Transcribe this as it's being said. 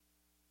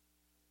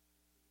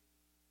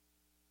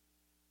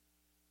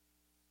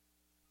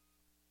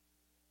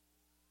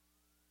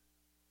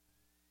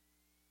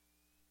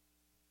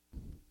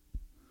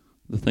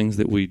the things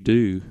that we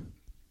do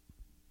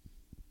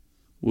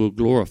will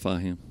glorify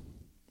Him.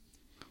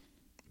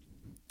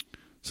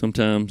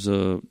 Sometimes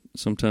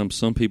some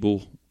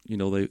people,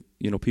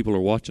 people are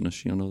watching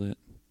us. You know that,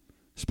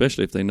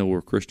 especially if they know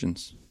we're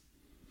Christians.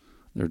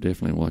 They're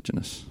definitely watching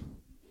us.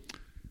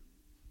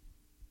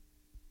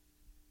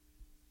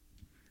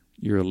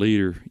 You're a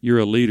leader. You're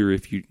a leader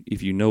if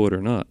you know it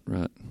or not,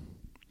 right?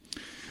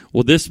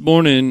 Well, this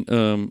morning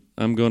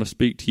I'm going to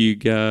speak to you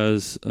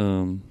guys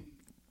a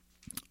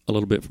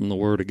little bit from the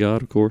Word of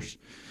God, of course.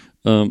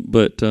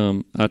 But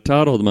I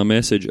titled my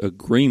message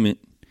 "Agreement,"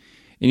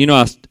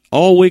 and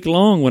all week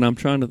long when I'm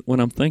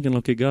thinking,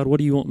 okay, God, what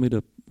do you want me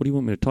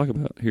to talk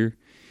about here?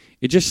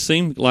 It just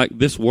seemed like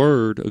this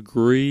word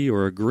 "agree"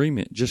 or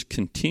 "agreement" just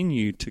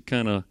continued to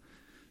kind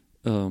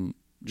of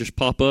just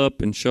pop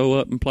up and show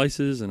up in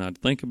places, and I'd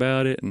think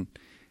about it,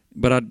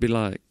 but I'd be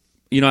like,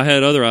 I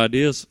had other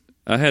ideas.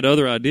 I had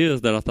other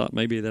ideas that I thought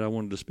maybe that I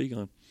wanted to speak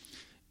on,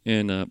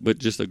 but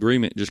just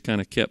agreement just kind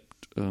of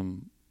kept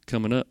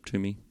coming up to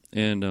me,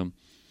 and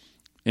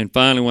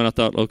finally when I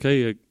thought,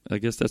 okay, I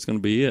guess that's going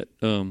to be it.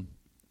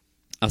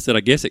 I said,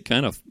 I guess it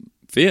kind of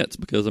fits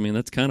because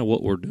that's kind of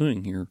what we're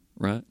doing here,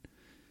 right?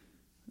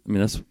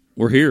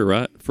 We're here,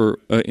 right, for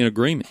in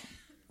agreement,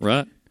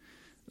 right?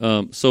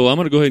 So I'm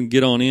going to go ahead and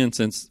get on in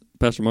since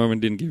Pastor Marvin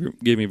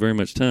didn't give me very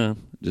much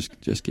time. Just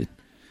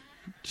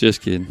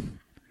kidding.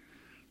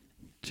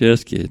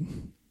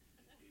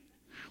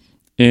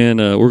 And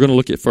we're going to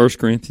look at 1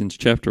 Corinthians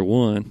chapter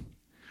 1.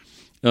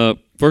 1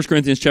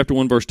 Corinthians chapter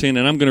 1, verse 10,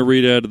 and I'm going to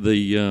read out of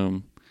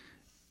the,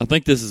 I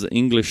think this is the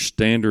English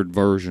Standard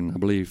Version, I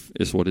believe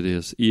is what it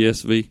is,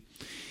 ESV.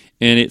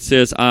 And it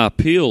says, I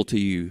appeal to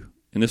you,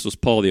 and this was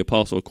Paul the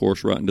Apostle, of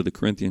course, writing to the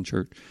Corinthian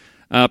church.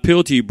 I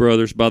appeal to you,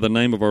 brothers, by the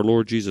name of our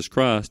Lord Jesus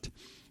Christ,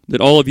 that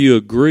all of you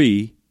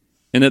agree,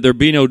 and that there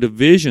be no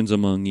divisions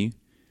among you,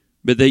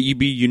 but that you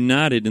be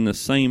united in the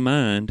same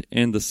mind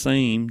and the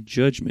same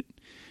judgment.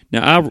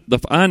 Now,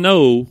 I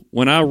know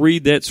when I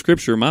read that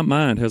scripture, my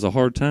mind has a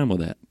hard time with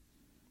that.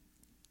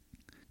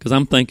 Because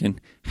I'm thinking,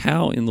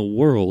 how in the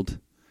world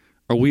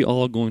are we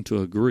all going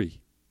to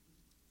agree?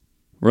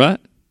 Right?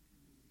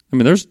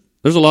 There's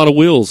a lot of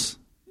wills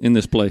in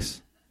this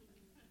place.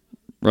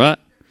 Right?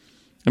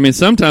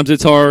 Sometimes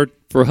it's hard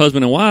for a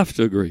husband and wife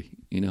to agree,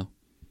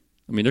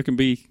 there can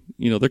be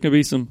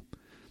some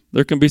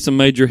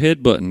major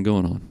headbutting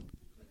going on.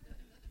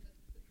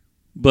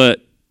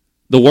 But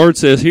the word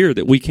says here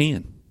that we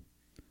can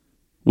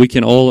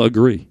all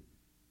agree.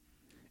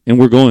 And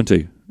we're going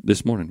to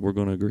this morning. We're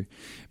going to agree.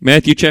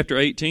 Matthew chapter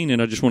 18,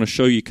 and I just want to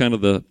show you kind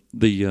of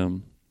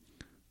the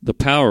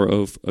power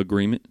of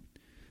agreement.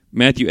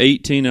 Matthew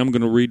 18, I'm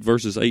going to read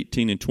verses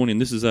 18 and 20,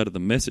 and this is out of the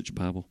Message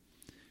Bible.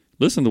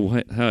 Listen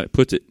to how it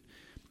puts it.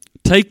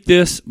 Take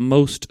this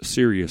most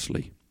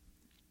seriously.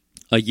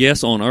 A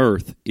yes on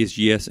earth is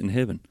yes in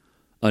heaven.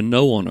 A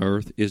no on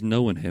earth is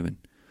no in heaven.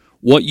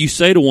 What you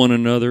say to one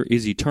another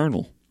is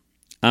eternal.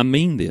 I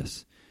mean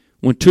this.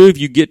 When two of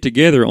you get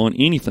together on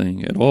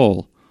anything at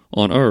all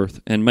on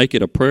earth and make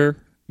a prayer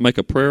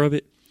of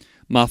it,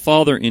 my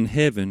Father in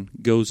heaven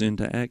goes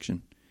into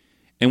action.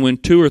 And when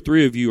 2 or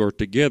 3 of you are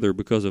together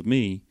because of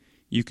me,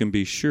 you can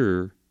be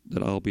sure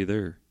that I'll be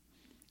there.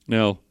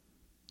 Now,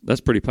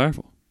 that's pretty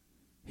powerful.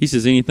 He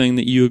says anything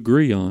that you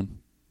agree on,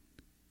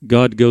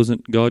 God goes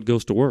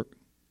to work,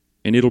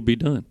 and it'll be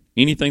done.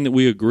 Anything that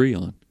we agree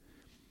on.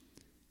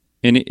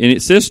 And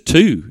it says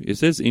 2. It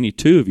says any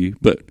 2 of you,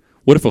 but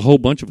what if a whole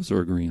bunch of us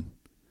are agreeing?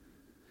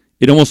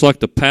 It almost like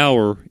the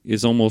power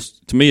is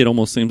almost, to me it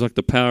almost seems like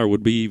the power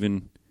would be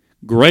even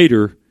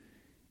greater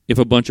if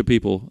a bunch of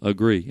people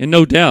agree. And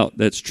no doubt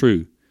that's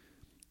true.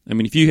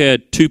 If you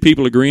had 2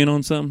 people agreeing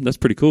on something, that's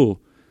pretty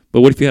cool. But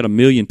what if you had 1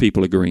 million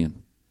people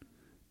agreeing?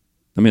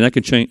 That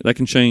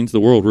can change the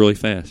world really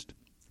fast.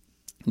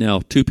 Now,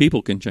 2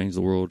 people can change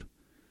the world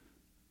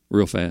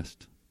real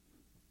fast.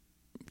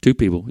 2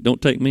 people. It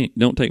don't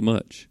take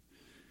much.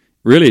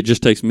 Really, it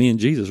just takes me and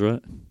Jesus,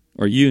 right?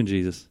 Or you and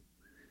Jesus.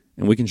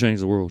 And we can change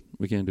the world.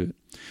 We can do it.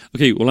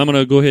 Okay, well, I'm going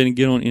to go ahead and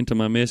get on into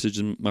my message.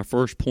 And my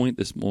first point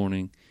this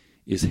morning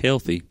is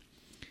healthy.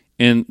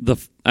 And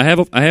I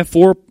have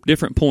 4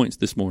 different points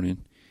this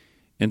morning.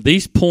 And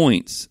these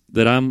points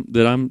that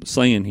I'm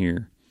saying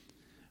here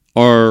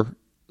are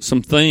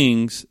some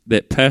things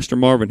that Pastor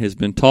Marvin has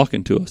been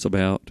talking to us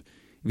about.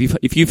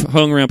 If you've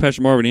hung around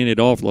Pastor Marvin in it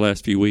all for the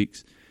last few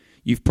weeks,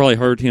 you've probably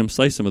heard him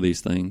say some of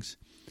these things.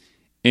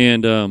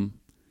 And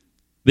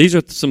these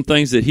are some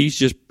things that he's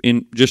just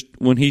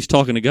when he's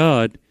talking to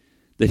God,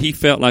 that he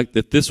felt like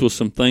that this was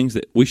some things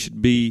that we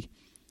should be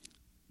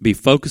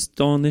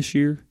focused on this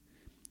year,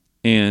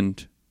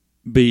 and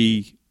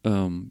be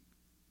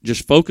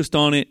just focused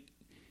on it,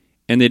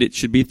 and that it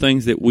should be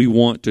things that we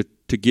want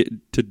to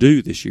get to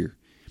do this year.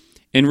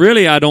 And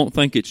really, I don't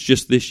think it's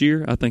just this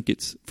year. I think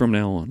it's from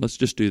now on. Let's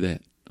just do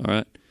that. All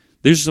right?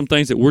 These are some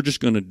things that we're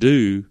just going to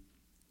do.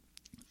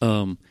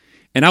 And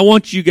I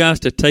want you guys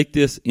to take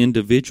this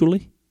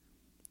individually,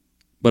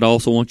 but I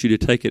also want you to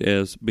take it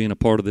as being a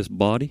part of this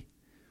body.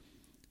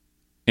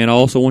 And I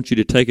also want you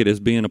to take it as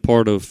being a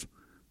part of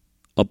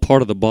a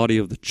part of the body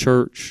of the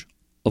church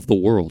of the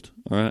world.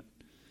 All right.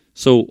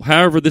 So,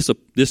 however this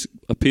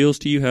appeals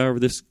to you,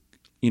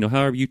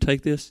 however you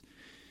take this,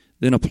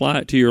 then apply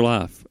it to your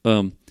life.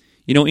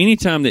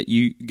 Anytime that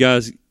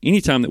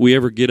we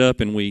ever get up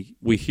and we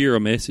hear a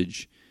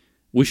message,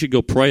 we should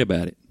go pray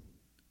about it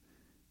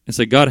and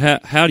say, God,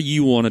 how do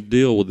you want to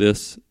deal with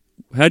this?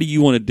 How do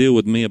you want to deal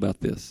with me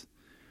about this?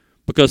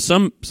 Because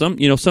some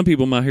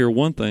people might hear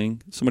one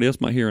thing, somebody else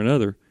might hear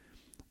another.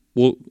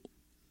 Well,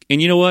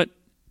 and you know what?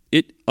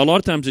 A lot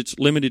of times it's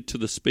limited to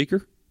the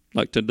speaker,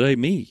 like today,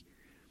 me.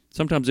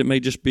 Sometimes it may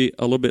just be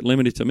a little bit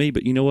limited to me,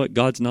 but you know what?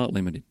 God's not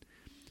limited.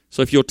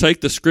 So if you'll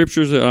take the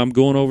scriptures that I'm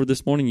going over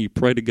this morning, you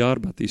pray to God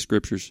about these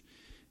scriptures,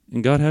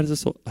 and God, how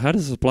does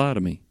this apply to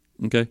me?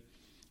 Okay,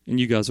 and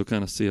you guys will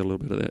kind of see a little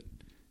bit of that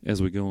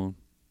as we go on.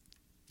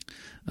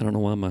 I don't know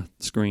why my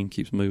screen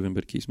keeps moving,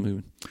 but it keeps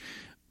moving.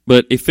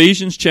 But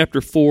Ephesians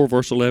chapter 4,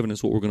 verse 11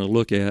 is what we're going to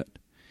look at.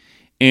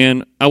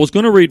 And I was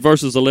going to read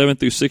verses 11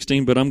 through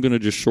 16, but I'm going to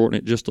just shorten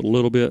it just a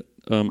little bit.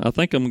 I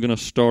think I'm going to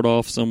start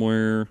off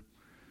somewhere,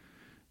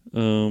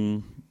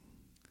 verse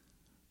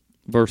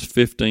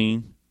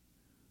 15.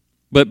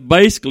 But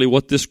basically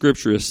what this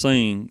scripture is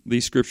saying,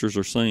 these scriptures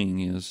are saying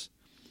is,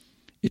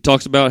 it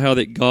talks about how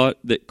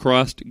that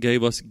Christ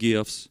gave us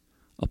gifts,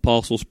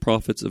 apostles,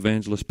 prophets,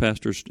 evangelists,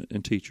 pastors,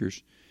 and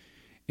teachers.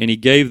 And he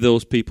gave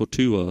those people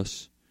to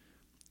us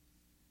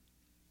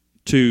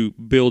to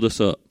build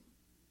us up.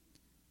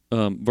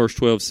 Verse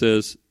 12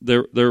 says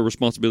their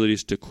responsibility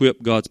is to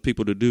equip God's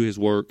people to do his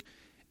work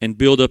and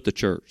build up the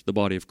church, the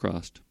body of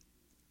Christ.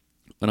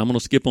 But I'm going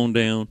to skip on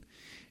down.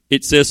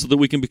 It says so that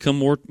we can become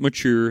more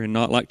mature and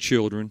not like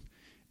children,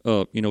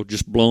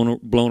 just blown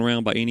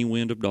around by any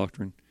wind of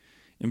doctrine.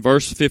 In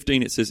verse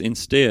 15 it says,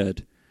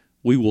 instead,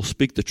 we will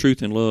speak the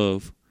truth in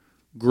love,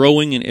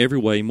 growing in every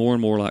way more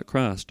and more like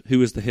Christ,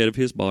 who is the head of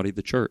his body,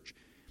 the church.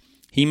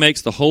 He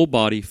makes the whole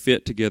body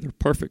fit together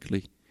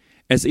perfectly.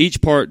 As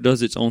each part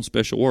does its own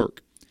special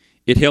work,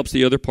 it helps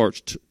the other parts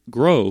to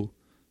grow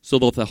so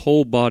that the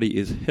whole body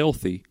is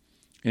healthy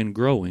and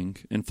growing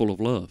and full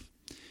of love.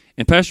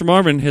 And Pastor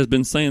Marvin has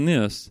been saying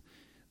this,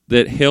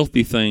 that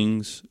healthy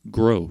things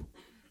grow.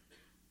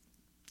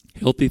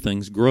 Healthy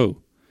things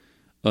grow.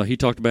 He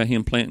talked about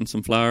him planting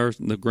some flowers,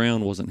 and the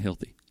ground wasn't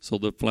healthy, so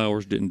the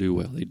flowers didn't do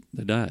well.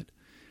 They died.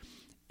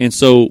 And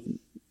so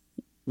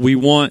we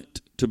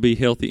want to be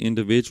healthy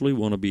individually. We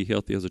want to be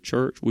healthy as a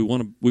church. We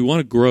want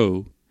to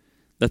grow.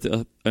 That's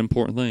an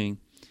important thing.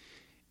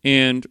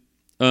 And,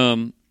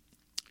 the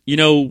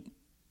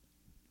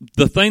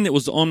thing that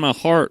was on my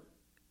heart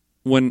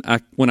when I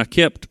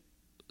kept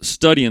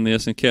studying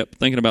this and kept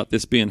thinking about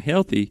this being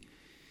healthy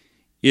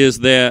is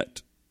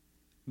that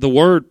the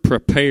word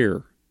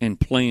prepare and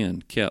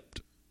plan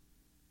kept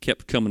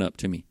coming up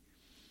to me.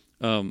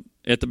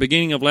 At the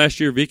beginning of last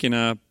year, Vicky and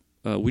I,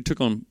 we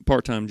took on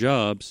part-time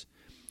jobs,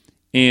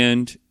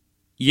 and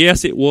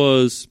yes, it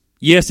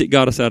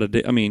got us out of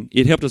debt. I mean,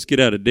 it helped us get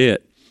out of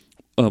debt.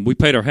 We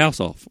paid our house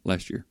off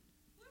last year,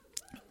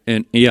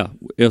 and it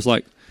was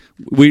like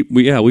we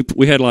owed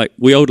like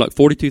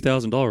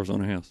 $42,000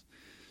 on our house.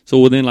 So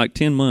within like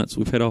 10 months,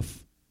 we paid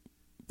off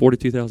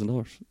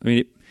 $42,000. I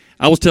mean,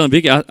 I was telling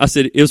Vicky, I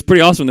said it was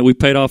pretty awesome that we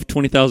paid off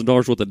 $20,000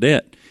 worth of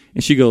debt,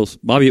 and she goes,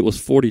 "Bobby, it was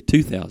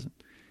 $42,000."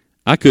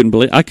 I couldn't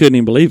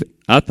even believe it.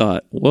 I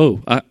thought,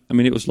 whoa!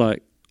 It was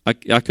like I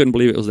couldn't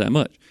believe it was that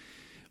much.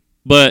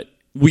 But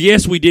we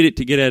did it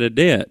to get out of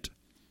debt,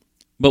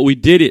 but we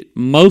did it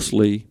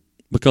mostly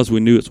because we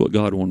knew it's what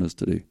God wanted us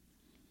to do.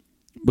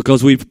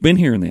 Because we've been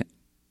hearing that.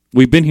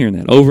 We've been hearing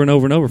that over and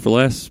over and over for the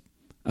last,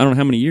 I don't know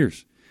how many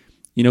years.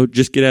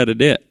 Just get out of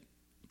debt.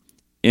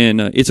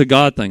 And it's a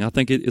God thing. I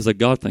think it is a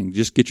God thing.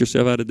 Just get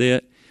yourself out of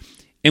debt.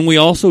 And we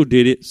also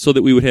did it so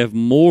that we would have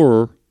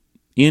more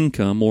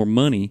income, more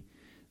money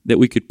that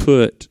we could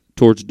put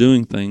towards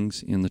doing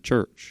things in the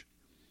church.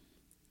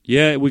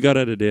 Yeah, we got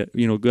out of debt,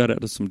 got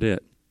out of some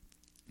debt.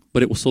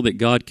 But it was so that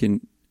God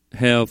can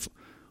have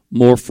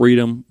more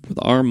freedom with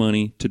our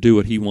money to do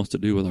what he wants to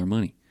do with our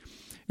money.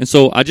 And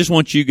so I just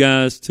want you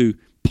guys to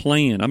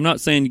plan. I'm not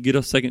saying you get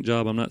a second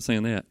job. I'm not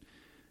saying that.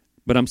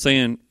 But I'm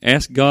saying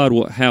ask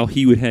God how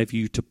he would have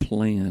you to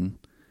plan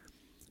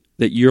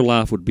that your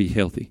life would be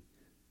healthy,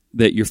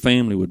 that your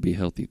family would be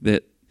healthy,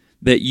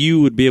 that you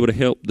would be able to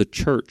help the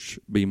church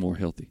be more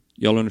healthy.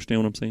 Y'all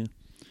understand what I'm saying?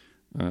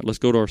 All right, let's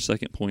go to our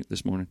second point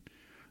this morning.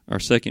 Our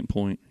second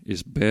point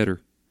is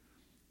better.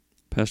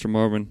 Pastor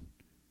Marvin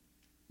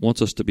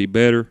wants us to be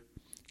better.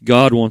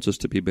 God wants us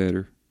to be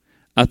better.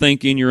 I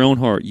think in your own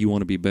heart you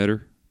want to be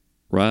better,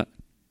 right?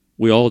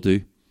 We all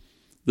do.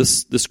 The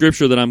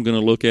scripture that I'm going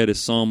to look at is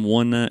Psalm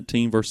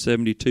 119, verse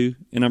 72,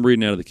 and I'm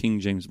reading out of the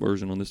King James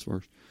Version on this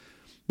verse.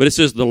 But it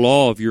says, "The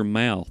law of your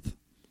mouth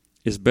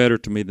is better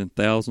to me than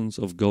thousands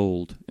of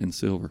gold and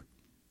silver."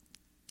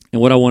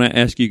 And what I want to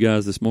ask you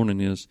guys this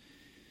morning is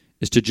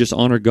to just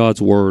honor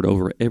God's word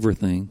over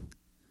everything.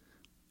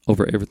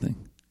 Over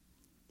everything.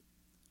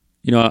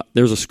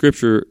 There's a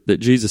scripture that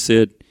Jesus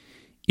said,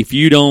 if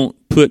you don't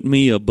put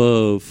me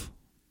above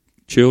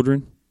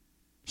children,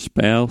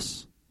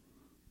 spouse,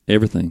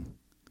 everything,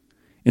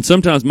 And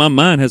sometimes my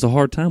mind has a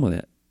hard time with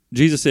that.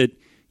 Jesus said,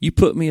 you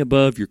put me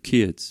above your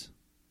kids.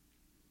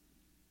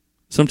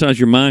 Sometimes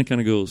your mind kind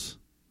of goes,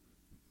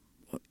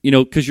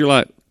 because you're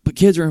like, but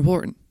kids are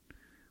important.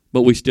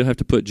 But we still have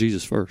to put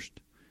Jesus first.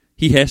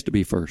 He has to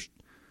be first.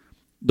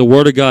 The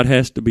Word of God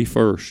has to be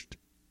first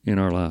in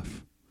our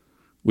life.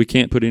 We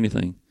can't put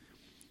anything.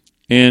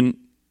 And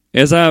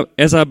as I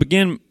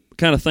began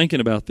kind of thinking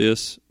about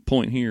this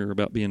point here,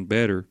 about being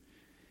better,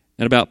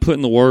 and about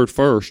putting the Word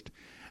first,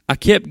 I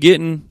kept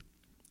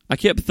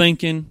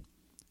thinking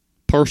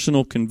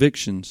personal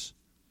convictions.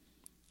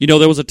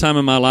 There was a time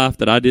in my life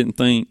that I didn't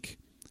think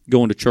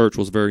going to church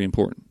was very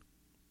important.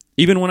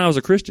 Even when I was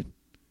a Christian.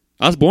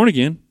 I was born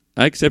again.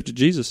 I accepted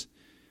Jesus.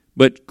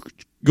 But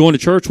going to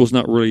church was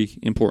not really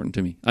important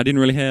to me. I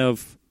didn't really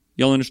have,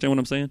 y'all understand what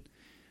I'm saying?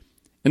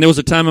 And there was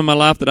a time in my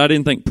life that I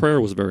didn't think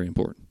prayer was very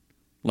important.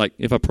 Like,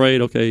 if I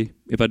prayed, okay.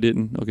 If I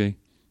didn't, okay.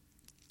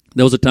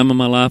 There was a time in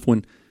my life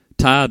when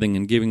tithing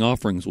and giving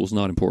offerings was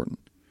not important.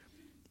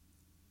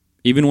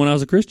 Even when I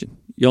was a Christian.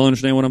 Y'all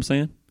understand what I'm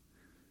saying?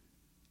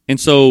 And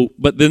so,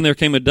 but then there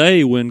came a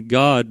day when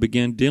God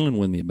began dealing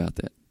with me about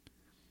that.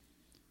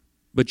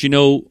 But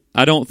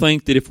I don't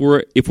think that if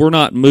we're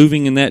not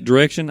moving in that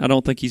direction, I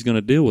don't think He's going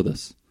to deal with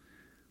us.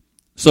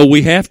 So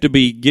we have to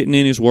be getting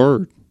in His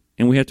Word,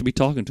 and we have to be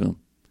talking to Him.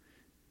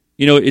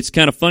 It's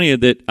kind of funny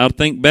that I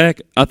think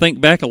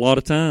back a lot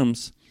of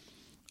times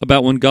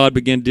about when God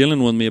began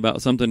dealing with me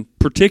about something,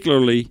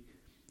 particularly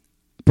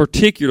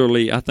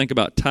I think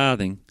about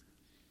tithing.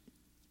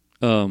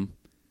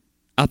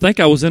 I think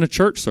I was in a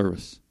church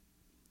service.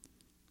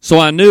 So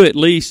I knew at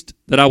least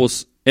that I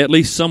was at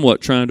least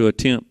somewhat trying to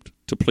attempt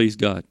to please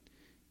God.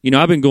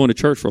 I've been going to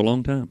church for a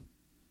long time.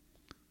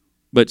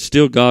 But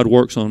still God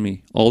works on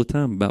me all the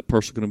time about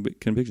personal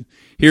conviction.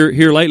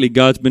 Here lately,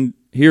 in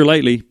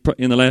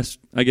the last,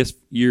 I guess,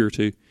 year or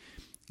two,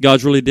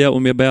 God's really dealt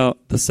with me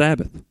about the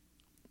Sabbath,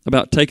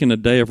 about taking a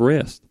day of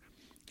rest.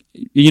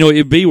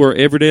 It'd be where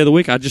every day of the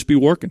week I'd just be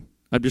working.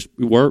 I'd just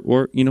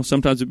work.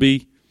 Sometimes it'd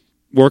be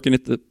working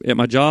at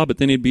my job, but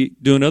then it'd be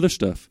doing other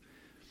stuff.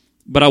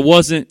 But I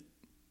wasn't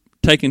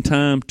taking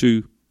time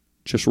to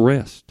just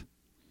rest.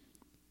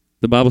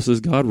 The Bible says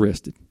God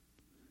rested,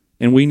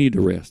 and we need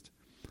to rest.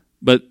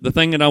 But the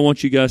thing that I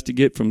want you guys to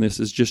get from this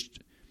is just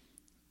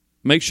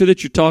make sure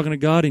that you're talking to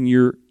God and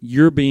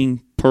you're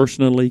being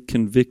personally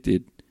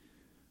convicted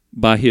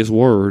by His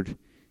Word,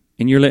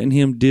 and you're letting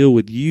Him deal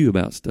with you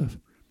about stuff.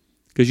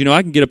 Because,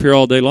 I can get up here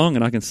all day long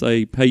and I can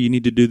say, hey, you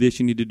need to do this,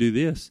 you need to do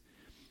this.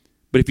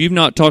 But if you've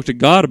not talked to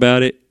God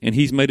about it and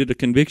He's made it a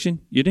conviction,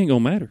 it ain't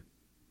going to matter.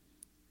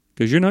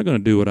 Because you're not going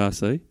to do what I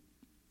say.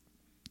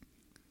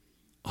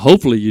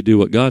 Hopefully you do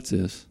what God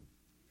says.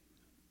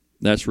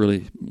 That's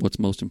really what's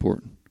most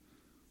important.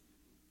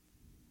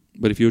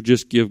 But if you'll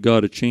just give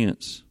God a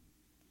chance,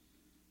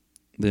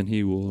 then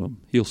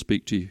He'll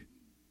speak to you.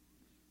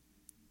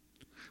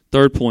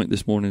 Third point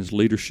this morning is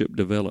leadership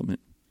development.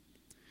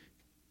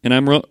 And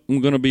I'm going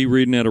to be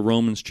reading out of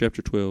Romans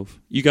chapter 12.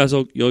 You guys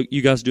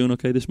doing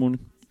okay this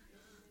morning?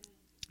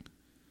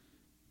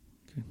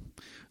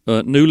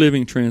 Okay. New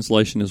Living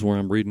Translation is where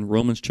I'm reading.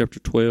 Romans chapter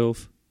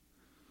 12.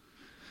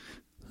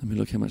 Let me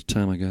look how much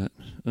time I got.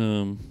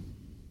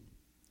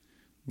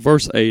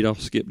 Verse 8, I'll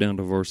skip down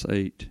to verse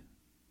 8.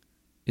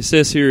 It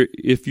says here,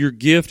 if your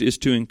gift is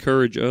to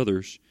encourage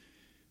others,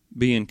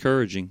 be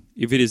encouraging.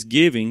 If it is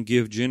giving,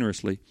 give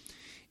generously.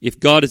 If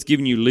God has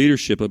given you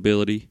leadership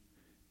ability,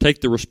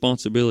 take the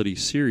responsibility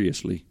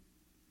seriously.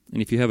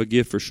 And if you have a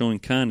gift for showing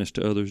kindness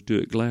to others, do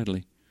it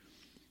gladly.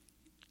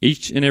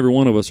 Each and every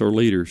one of us are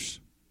leaders.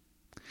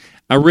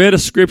 I read a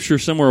scripture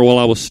somewhere while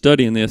I was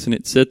studying this, and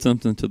it said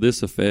something to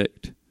this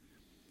effect,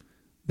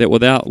 that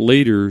without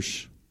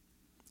leaders,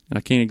 and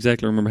I can't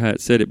exactly remember how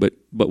it said it, but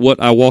what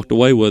I walked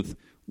away with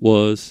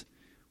was,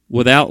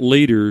 without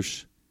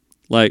leaders,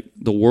 like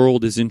the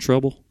world is in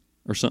trouble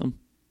or something.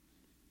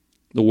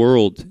 The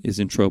world is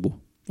in trouble,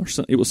 or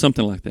it was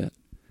something like that.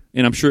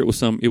 And I'm sure it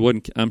was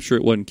I'm sure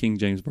it wasn't King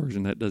James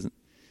Version. That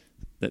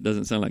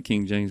doesn't sound like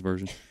King James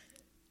Version.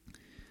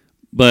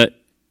 But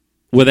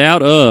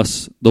without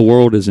us, the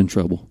world is in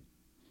trouble.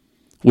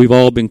 We've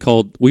all been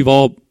called.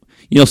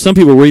 Some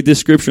people read this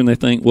scripture and they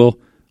think, well,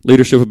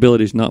 leadership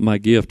ability is not my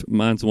gift.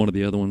 Mine's one of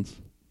the other ones.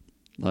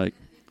 Like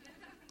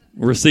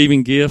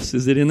receiving gifts,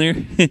 is it in there?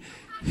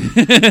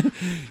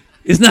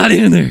 It's not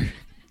in there.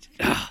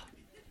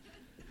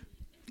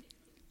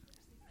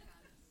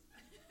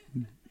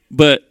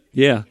 But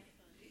yeah,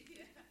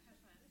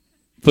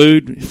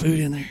 food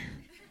in there.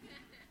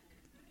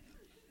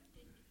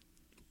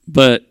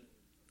 But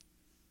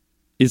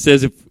it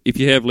says if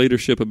you have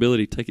leadership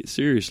ability, take it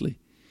seriously.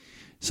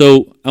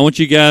 So I want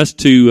you guys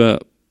to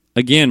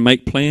again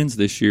make plans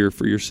this year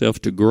for yourself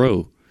to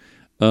grow.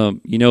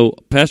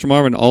 Pastor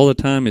Marvin all the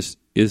time is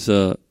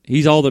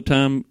he's all the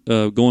time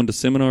going to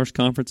seminars,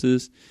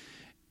 conferences,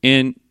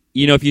 and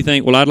if you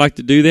think, well, I'd like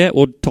to do that,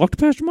 well, talk to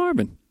Pastor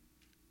Marvin.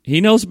 He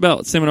knows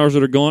about seminars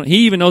that are going on.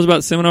 He even knows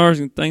about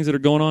seminars and things that are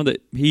going on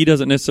that he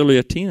doesn't necessarily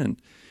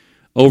attend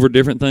over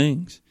different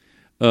things.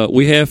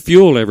 We have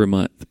fuel every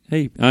month.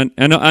 Hey,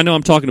 I know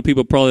I'm talking to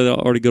people probably that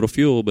already go to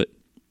fuel, but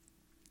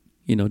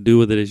do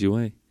with it as you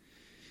may.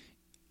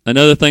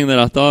 Another thing that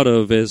I thought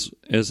of as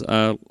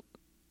I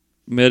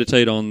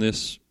meditate on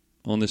this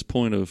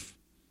point of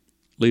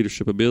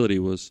leadership ability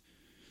was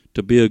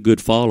to be a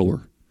good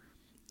follower.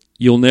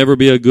 You'll never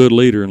be a good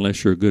leader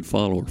unless you're a good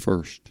follower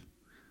first.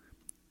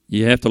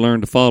 You have to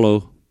learn to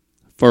follow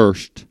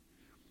first,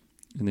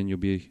 and then you'll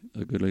be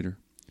a good leader.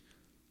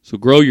 So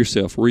grow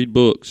yourself. Read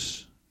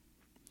books.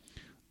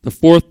 The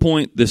fourth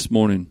point this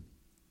morning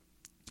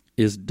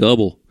is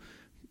double.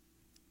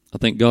 I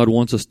think God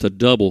wants us to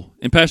double.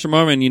 And Pastor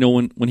Marvin,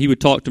 when he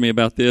would talk to me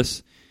about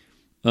this,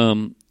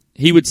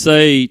 he would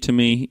say to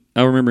me,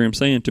 I remember him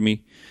saying to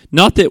me,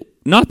 not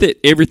that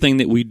everything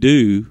that we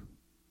do,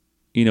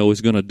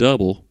 is going to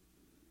double.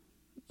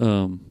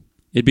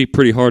 It'd be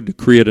pretty hard to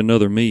create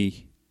another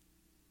me.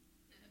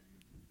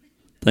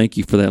 Thank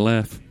you for that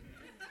laugh.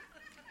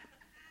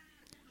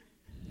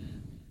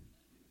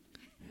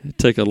 It'd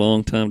take a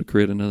long time to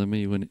create another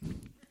me, wouldn't it?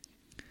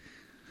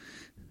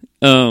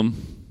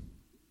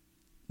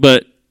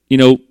 But,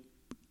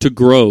 to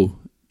grow,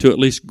 to at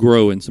least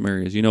grow in some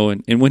areas,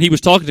 and when he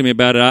was talking to me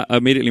about it,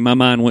 immediately my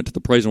mind went to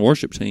the praise and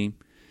worship team.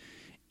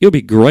 It would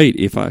be great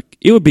if I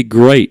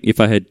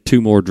had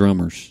 2 more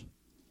drummers.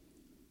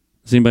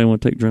 Does anybody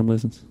want to take drum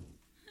lessons?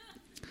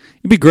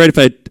 It'd be great if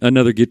I had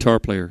another guitar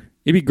player.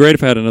 It'd be great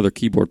if I had another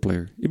keyboard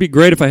player. It'd be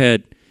great if I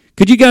had,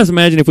 could you guys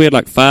imagine if we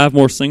had 5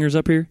 more singers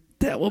up here?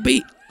 That would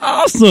be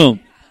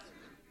awesome.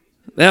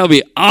 That would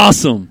be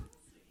awesome.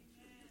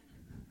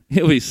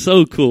 It would be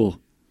so cool.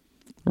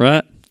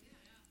 Right?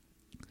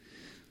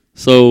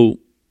 So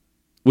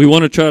we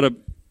want to try to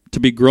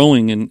be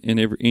growing in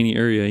any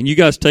area. And you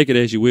guys take it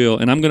as you will.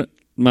 And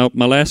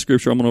my last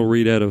scripture I'm going to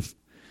read out of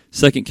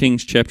 2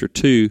 Kings chapter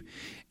 2.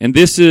 And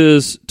this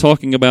is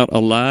talking about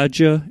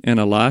Elijah and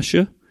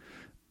Elisha.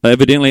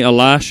 Evidently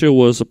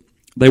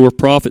they were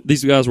prophet.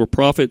 These guys were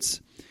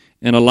prophets.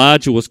 And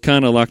Elijah was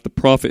kind of like the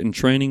prophet in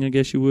training, I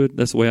guess you would.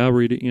 That's the way I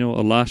read it.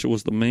 Elisha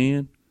was the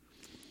man.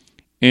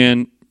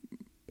 And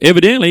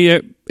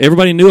evidently,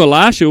 everybody knew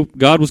Elisha.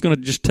 God was going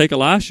to just take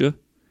Elisha,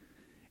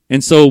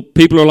 and so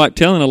people are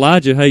telling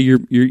Elijah, "Hey,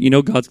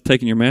 you're God's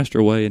taking your master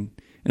away." And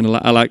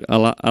I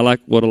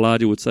like what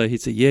Elijah would say.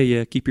 He'd say,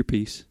 "Yeah, keep your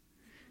peace."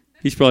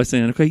 He's probably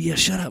saying, "Okay, yeah,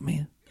 shut up,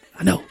 man.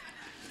 I know."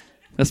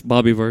 That's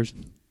Bobby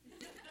version.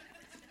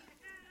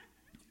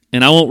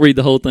 And I won't read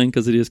the whole thing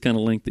because it is kind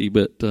of lengthy,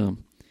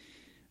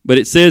 but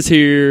it says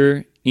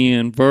here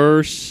in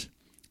verse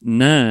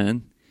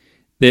 9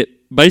 that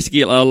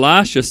basically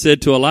Elisha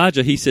said to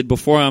Elijah, he said,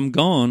 "Before I'm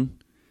gone,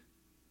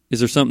 is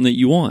there something that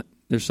you want?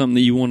 There's something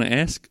that you want to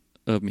ask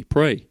of me?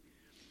 Pray."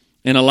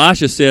 And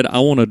Elisha said, "I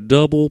want a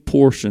double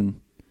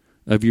portion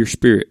of your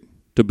spirit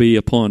to be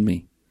upon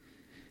me."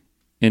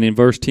 And in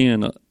verse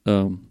 10,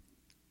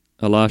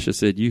 Elisha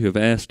said, "You have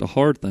asked a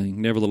hard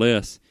thing.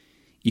 Nevertheless,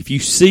 if you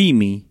see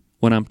me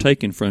when I'm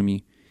taken from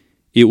you,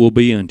 it will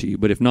be unto you.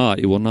 But if not,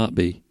 it will not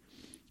be."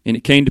 And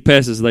it came to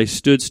pass as they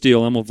stood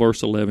still. I'm on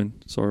verse 11.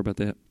 Sorry about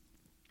that.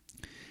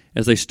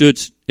 As they stood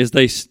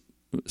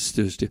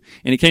still.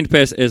 And it came to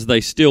pass as they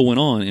still went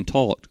on and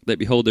talked, that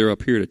behold, there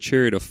appeared a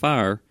chariot of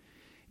fire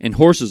and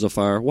horses of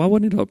fire. Why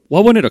wasn't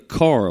it a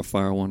car of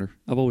fire, I wonder?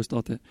 I've always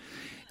thought that.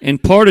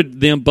 And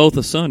parted them both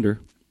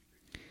asunder.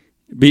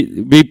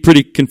 Be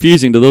pretty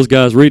confusing to those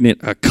guys reading it.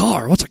 A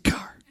car? What's a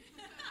car?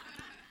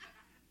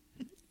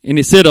 And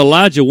it said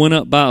Elijah went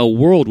up by a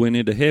whirlwind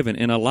into heaven,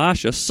 and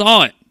Elisha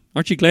saw it.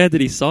 Aren't you glad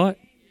that he saw it?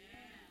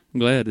 I'm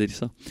glad that he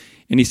saw it.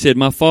 And he said,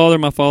 my father,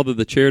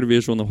 the chariot of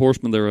Israel, and the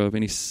horsemen thereof.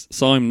 And he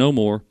saw him no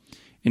more.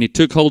 And he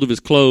took hold of his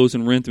clothes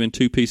and rent them in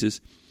 2 pieces.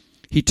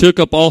 He took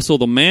up also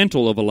the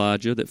mantle of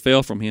Elijah that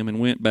fell from him, and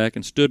went back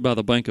and stood by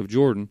the bank of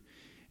Jordan.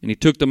 And he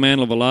took the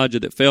mantle of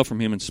Elijah that fell from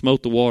him, and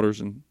smote the waters,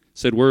 and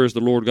said, Where is the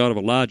Lord God of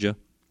Elijah?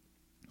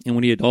 And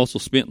when he had also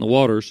spent in the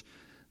waters,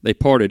 they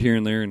parted here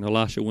and there, and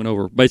Elisha went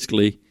over.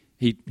 Basically,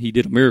 he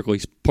did a miracle.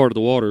 He parted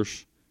the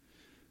waters.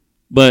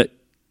 But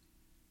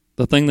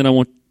the thing that I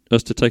want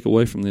us to take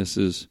away from this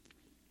is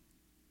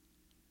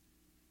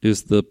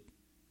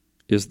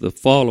the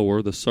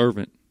follower, the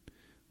servant,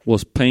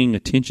 was paying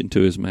attention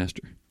to his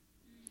master.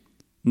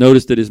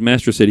 Notice that his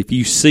master said, if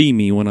you see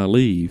me when I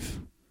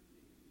leave.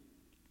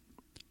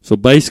 So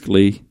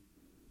basically,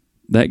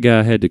 that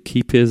guy had to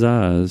keep his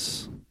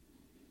eyes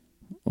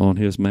on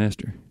his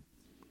master.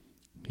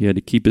 He had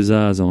to keep his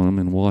eyes on him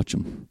and watch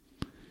him.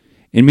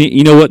 And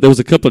you know what? There was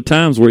a couple of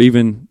times where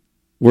even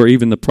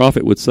the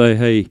prophet would say,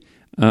 "Hey,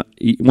 why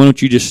don't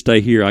you just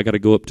stay here? I got to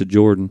go up to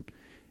Jordan."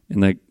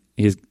 And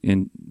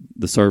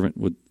the servant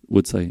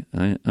would say,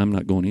 "I'm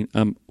not going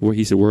in."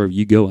 He said, "Wherever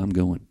you go, I'm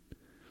going."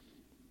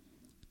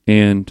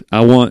 And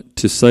I want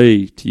to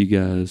say to you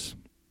guys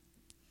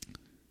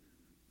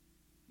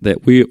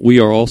that we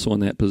are also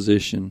in that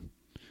position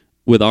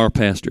with our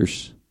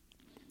pastors,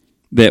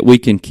 that we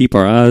can keep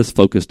our eyes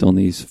focused on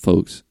these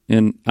folks.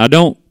 And I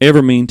don't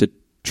ever mean to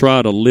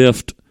try to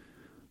lift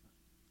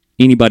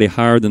anybody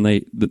higher than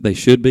they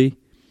should be,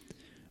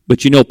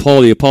 But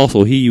Paul the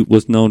Apostle, he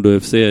was known to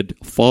have said,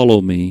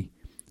 "Follow me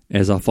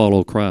as I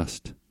follow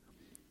Christ."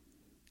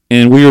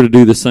 And we are to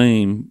do the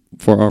same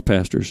for our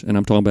pastors. And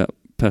I'm talking about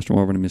Pastor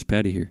Marvin and Miss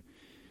Patty here.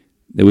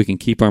 That we can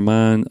keep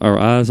our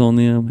eyes on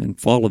them and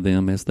follow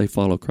them as they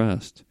follow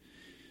Christ.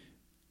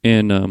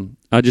 And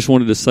I just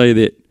wanted to say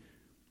that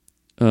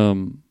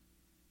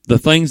the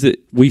things that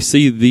we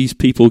see these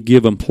people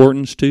give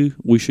importance to,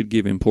 we should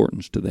give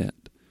importance to that.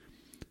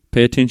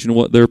 Pay attention to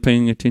what they're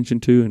paying attention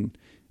to,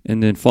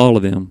 and then follow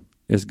them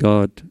as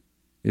God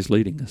is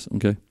leading us,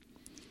 okay?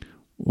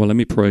 Well, let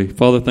me pray.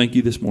 Father, thank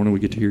you this morning we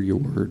get to hear your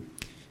word.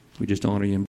 We just honor you.